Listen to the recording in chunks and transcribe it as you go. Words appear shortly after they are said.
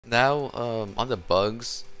Now, on the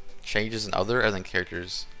bugs, changes, and then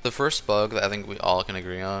characters. The first bug that I think we all can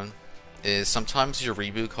agree on is sometimes your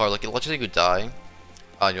reboot card, like let's say you die,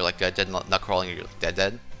 you're like dead, not crawling, you're like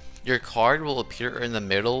dead. Your card will appear in the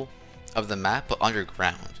middle of the map, but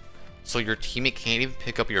underground. So your teammate can't even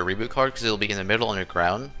pick up your reboot card because it'll be in the middle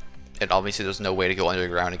underground, and obviously there's no way to go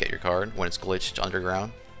underground and get your card when it's glitched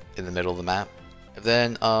underground in the middle of the map. And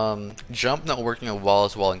then jump not working on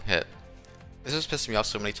walls while in hit. This has pissed me off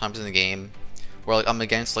so many times in the game, where like I'm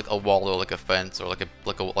against like a wall or like a fence or like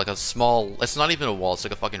a small. It's not even a wall. It's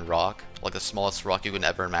like a fucking rock, like the smallest rock you can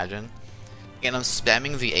ever imagine. And I'm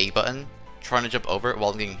spamming the A button, trying to jump over it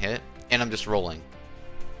while I'm getting hit, and I'm just rolling.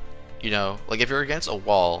 You know, like if you're against a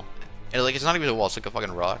wall, and like it's not even a wall, it's like a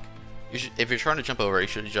fucking rock. You should, if you're trying to jump over it, you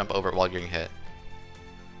should jump over it while you're getting hit.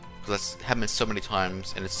 Because that's happened so many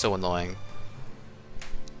times, and it's so annoying.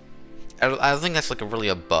 I don't think that's like really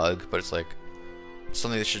a bug, but it's like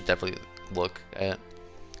something they should definitely look at.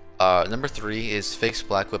 Number 3 is fixed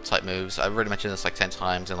Black Whip type moves. I've already mentioned this like 10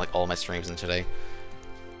 times in like all my streams and today.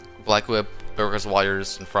 Black Whip, Burgers,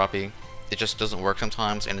 Wires, and Froppy. It just doesn't work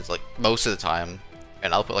sometimes, and it's like most of the time.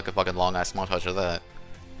 And I'll put like a fucking long ass montage of that.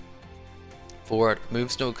 4,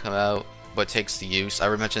 moves don't come out, but takes the use. I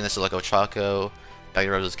already mentioned this with like Ochako,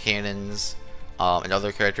 Yagiro's cannons, and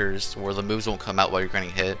other characters where the moves won't come out while you're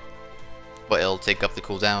getting hit, but it'll take up the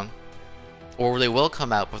cooldown. Or they will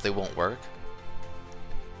come out, but they won't work.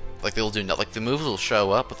 Like they'll do like the moves will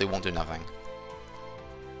show up, but they won't do nothing.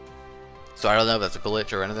 So I don't know if that's a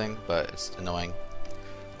glitch or anything, but it's annoying.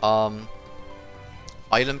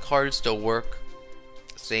 Item cards still work,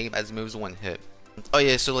 same as moves when hit. Oh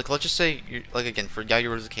yeah, so like let's just say you're, like again for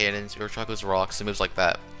Yagiro's cannons, or Choco's rocks, and moves like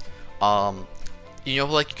that. You know,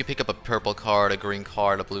 like you can pick up a purple card, a green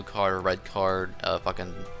card, a blue card, a red card, a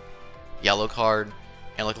fucking yellow card.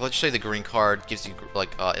 And like, let's say the green card gives you like,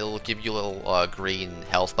 it'll give you a little green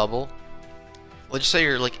health bubble. Let's just say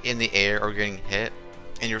you're like in the air or getting hit,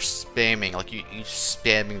 and you're spamming, like you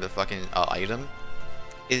spamming the fucking item.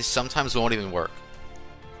 It sometimes won't even work,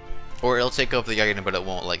 or it'll take up the item, but it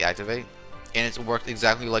won't like activate. And it's worked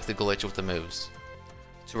exactly like the glitch with the moves.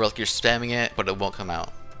 So where like you're spamming it, but it won't come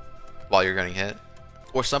out while you're getting hit,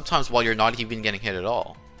 or sometimes while you're not even getting hit at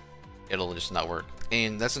all, it'll just not work.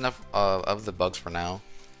 And that's enough of the bugs for now.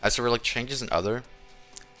 As for like changes and other,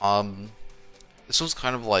 this was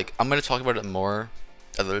kind of like, I'm gonna talk about it more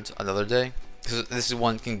another day, because this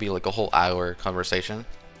one can be like a whole hour conversation.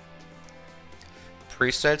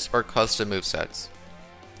 Presets or custom movesets.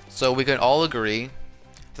 So we can all agree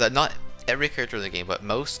that not every character in the game, but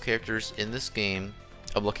most characters in this game,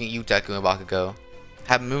 I'm looking at you, Deku and Bakugo,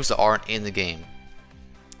 have moves that aren't in the game.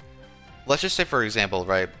 Let's just say, for example,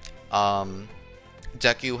 right,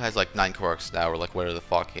 Deku has like 9 quirks now, or like whatever the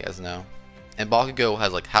fuck he has now. And Bakugo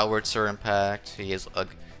has like Howitzer Impact, he has like,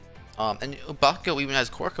 and Bakugo even has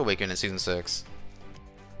Quirk Awaken in Season 6.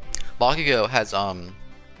 Bakugo has,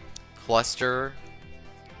 Cluster,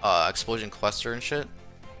 Explosion Cluster and shit.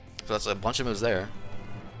 So that's a bunch of moves there.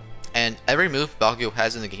 And every move Bakugo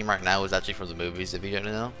has in the game right now is actually from the movies, if you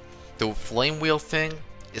didn't know. The Flame Wheel thing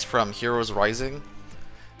is from Heroes Rising.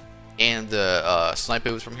 And the sniper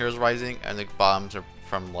is from Heroes Rising, and the bombs are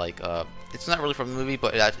from like it's not really from the movie,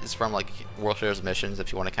 but it's from like World Heroes missions,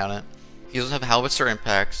 if you want to count it. He doesn't have Howitzer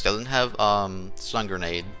Impacts, doesn't have Stun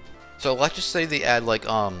Grenade. So let's just say they add like you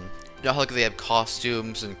know how like they have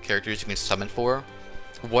costumes and characters you can summon for.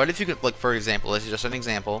 What if you could, like, for example, this is just an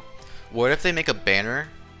example, what if they make a banner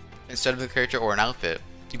instead of the character or an outfit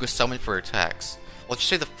you could summon for attacks? Let's just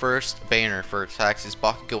say the first banner for attacks is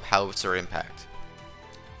Bakugo Howitzer Impact.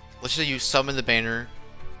 Let's say you summon the banner,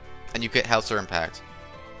 and you get Howitzer Impact.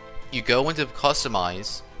 You go into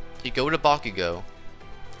Customize, you go to Bakugo,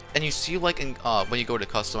 and you see like in, when you go to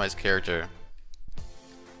Customize Character,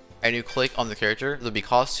 and you click on the character, there'll be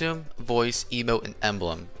Costume, Voice, Emote, and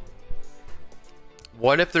Emblem.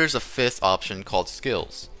 What if there's a 5th option called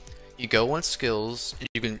Skills? You go on Skills, and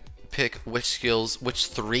you can pick which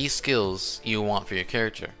 3 skills you want for your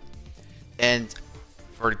character. And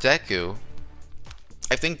for Deku,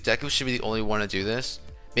 I think Deku should be the only one to do this.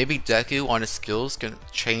 Maybe Deku on his skills can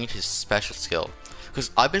change his special skill.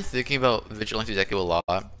 Because I've been thinking about Vigilante Deku a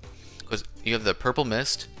lot. Because you have the Purple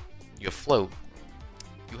Mist, you have Float,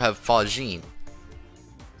 you have Fajin,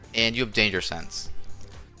 and you have Danger Sense.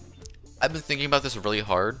 I've been thinking about this really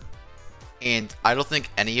hard, and I don't think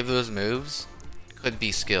any of those moves could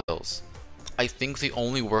be skills. I think they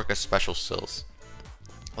only work as special skills.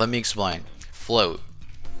 Let me explain. Float.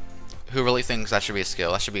 Who really thinks that should be a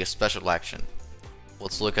skill? That should be a special action.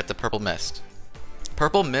 Let's look at the Purple Mist.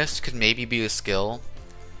 Purple Mist could maybe be a skill.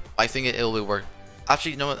 I think it'll work.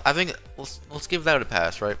 Actually, you know what? I think let's give that a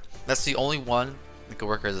pass, right? That's the only one that could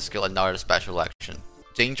work as a skill and not a special action.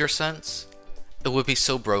 Danger Sense, it would be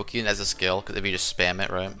so broken as a skill because if you just spam it,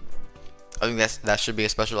 right? I think that should be a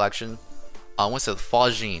special action. What's it?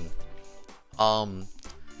 Fajin. I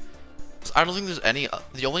don't think there's any.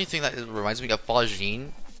 The only thing that reminds me of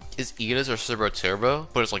Fajin is Ida's or Cerebro Turbo,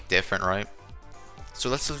 but it's like different, right? So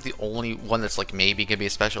that's like the only one that's like maybe could be a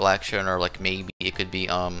special action, or like maybe it could be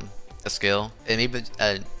a skill, and maybe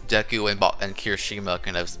Deku and Kirishima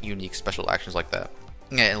can have unique special actions like that.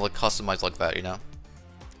 Yeah, and like customized like that, you know.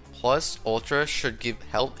 Plus Ultra should give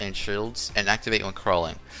health and shields and activate when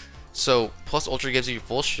crawling. So Plus Ultra gives you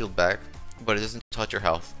full shield back, but it doesn't touch your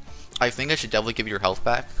health. I think I should definitely give you your health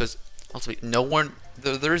back because no one,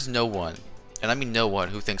 there is no one, and I mean no one,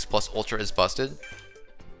 who thinks Plus Ultra is busted.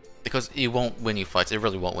 Because it won't win you fights. It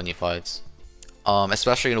really won't win you fights.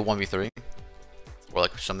 Especially in a 1v3. Or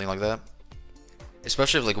like something like that.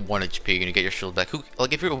 Especially if like 1 HP and you get your shield back.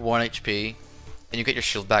 Like if you're 1 HP and you get your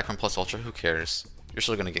shield back from Plus Ultra, who cares? You're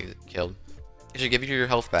still gonna get killed. It should give you your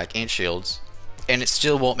health back and shields. And it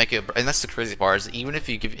still won't make it, and that's the crazy part, is even if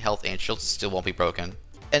you give it health and shields, it still won't be broken.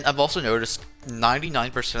 And I've also noticed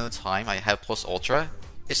 99% of the time I have Plus Ultra,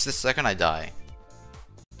 it's the second I die.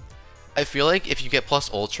 I feel like if you get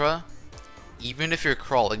Plus Ultra, even if you're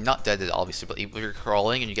crawling, not dead obviously, but if you're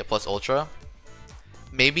crawling and you get Plus Ultra,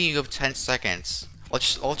 maybe you have 10 seconds.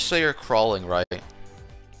 Let's just say you're crawling, right?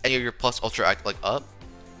 And your Plus Ultra act like up.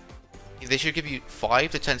 They should give you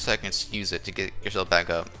 5 to 10 seconds to use it to get yourself back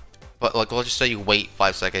up. But like, let's just say you wait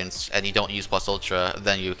 5 seconds and you don't use Plus Ultra,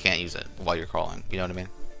 then you can't use it while you're crawling. You know what I mean?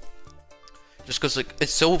 Just because like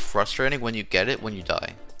it's so frustrating when you get it when you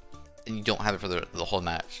die, and you don't have it for the whole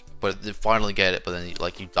match. But you finally get it, but then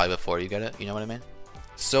you die before you get it. You know what I mean?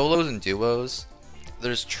 Solos and duos.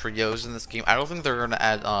 There's trios in this game. I don't think they're gonna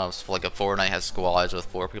add like a Fortnite has squads with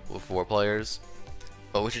 4 people with 4 players.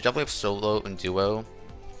 But we should definitely have solo and duo.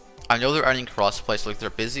 I know they're adding crossplay, so like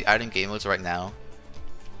they're busy adding game modes right now.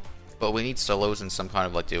 But we need solos and some kind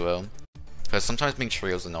of like duo, because sometimes being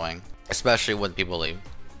trio is annoying, especially when people leave.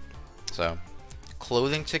 So,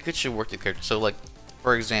 clothing tickets should work the character. So like,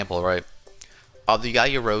 for example, right? The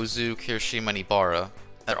Yaoyorozu, Kirishima, and Ibara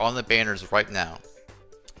are on the banners right now.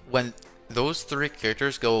 When those 3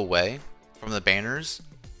 characters go away from the banners,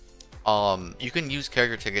 you can use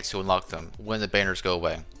character tickets to unlock them when the banners go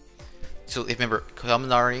away. So if you remember,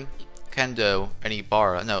 Kaminari, Kendo, and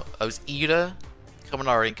Ibara, no, it was Ida,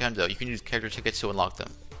 Kaminari, and Kendo, you can use character tickets to unlock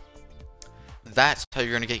them. That's how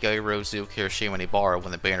you're going to get Yaoyorozu, Kirishima, and Ibara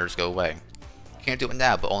when the banners go away. You can't do it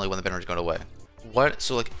now, but only when the banners go away.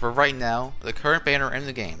 So like for right now, the current banner in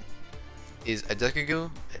the game is a Deku,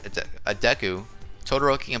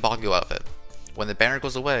 Todoroki, and Bakugo outfit. When the banner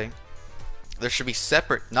goes away, there should be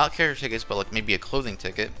separate, not character tickets, but like maybe a clothing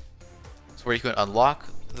ticket, so where you can unlock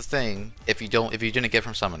the thing if you didn't get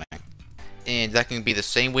from summoning. And that can be the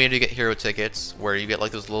same way to get hero tickets, where you get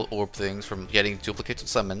like those little orb things from getting duplicated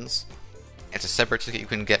summons. It's a separate ticket you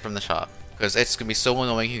can get from the shop, because it's gonna be so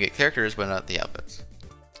annoying you get characters but not the outfits.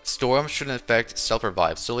 Storm shouldn't affect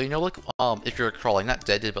self-revive. So you know, like if you're crawling, not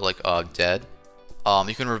dead, but like dead,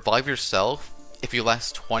 you can revive yourself if you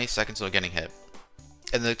last 20 seconds without getting hit,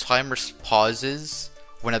 and the timer pauses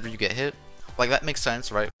whenever you get hit. Like that makes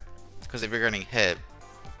sense, right? Because if you're getting hit,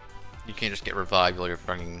 you can't just get revived while you're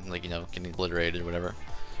fucking like, you know, getting obliterated or whatever.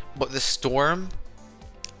 But the storm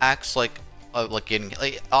acts like getting,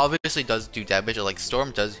 like, obviously does do damage. Like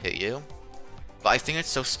storm does hit you, but I think it's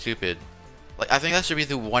so stupid. Like I think that should be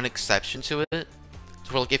the one exception to it.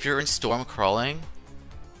 So like if you're in storm crawling,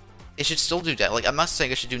 it should still do damage. Like I'm not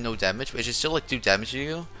saying it should do no damage, but it should still like do damage to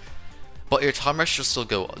you. But your timer should still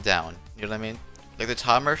go down. You know what I mean? Like the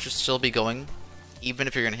timer should still be going, even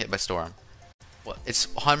if you're gonna hit by storm. Well, it's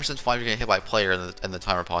 100% fine if you're gonna hit by a player and the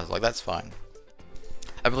timer pauses. Like that's fine.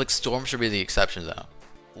 I feel like storm should be the exception though.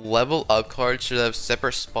 Level up cards should have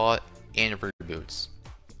separate spot and reboots.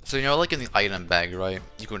 So you know, like in the item bag, right?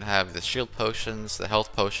 You can have the shield potions, the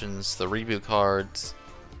health potions, the reboot cards,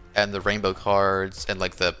 and the rainbow cards, and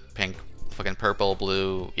like the pink, fucking purple,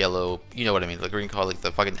 blue, yellow. You know what I mean? The green card, like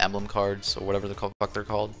the fucking emblem cards or whatever the fuck they're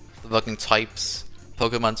called. The fucking types,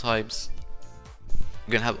 Pokemon types.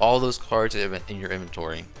 You're gonna have all those cards in your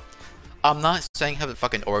inventory. I'm not saying have it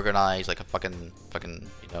fucking organized, like a fucking,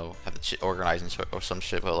 you know, have the shit organized and or some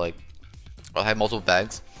shit, but like, I'll have multiple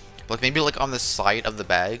bags. Like maybe like on the side of the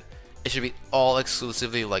bag, it should be all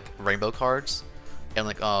exclusively like rainbow cards, and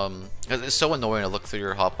like cause it's so annoying to look through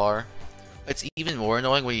your hotbar. It's even more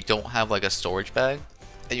annoying when you don't have like a storage bag,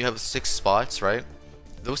 and you have 6 spots, right?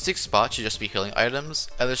 Those 6 spots should just be healing items,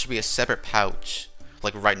 and there should be a separate pouch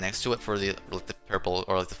like right next to it for the like the purple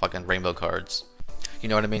or like the fucking rainbow cards. You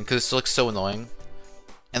know what I mean? Because it's like so annoying.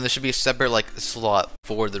 And there should be a separate like slot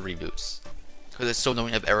for the reboots. Because it's so annoying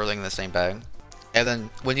to have everything in the same bag. And then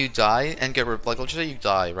when you die and get like let's just say you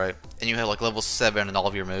die, right? And you have like level 7 in all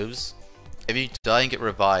of your moves. If you die and get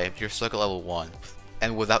revived, you're stuck at level 1.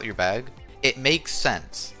 And without your bag, it makes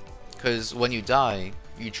sense. Because when you die,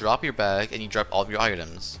 you drop your bag and you drop all of your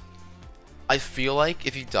items. I feel like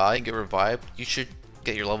if you die and get revived, you should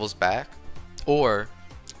get your levels back. Or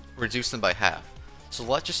reduce them by half. So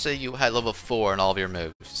let's just say you had level 4 in all of your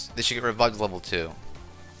moves. They should get revived to level 2.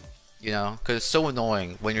 You know, because it's so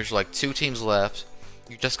annoying when there's like 2 teams left,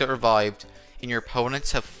 you just got revived, and your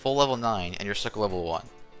opponents have full level 9, and you're stuck at level 1.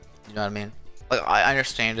 You know what I mean? Like, I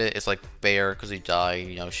understand it, it's like fair, because you die,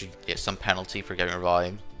 you know, you should get some penalty for getting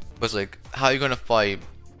revived. But it's like, how are you going to fight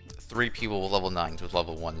 3 people with level 9s with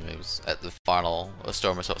level 1 moves at the final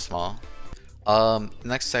Storm is so small?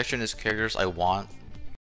 Next section is characters I want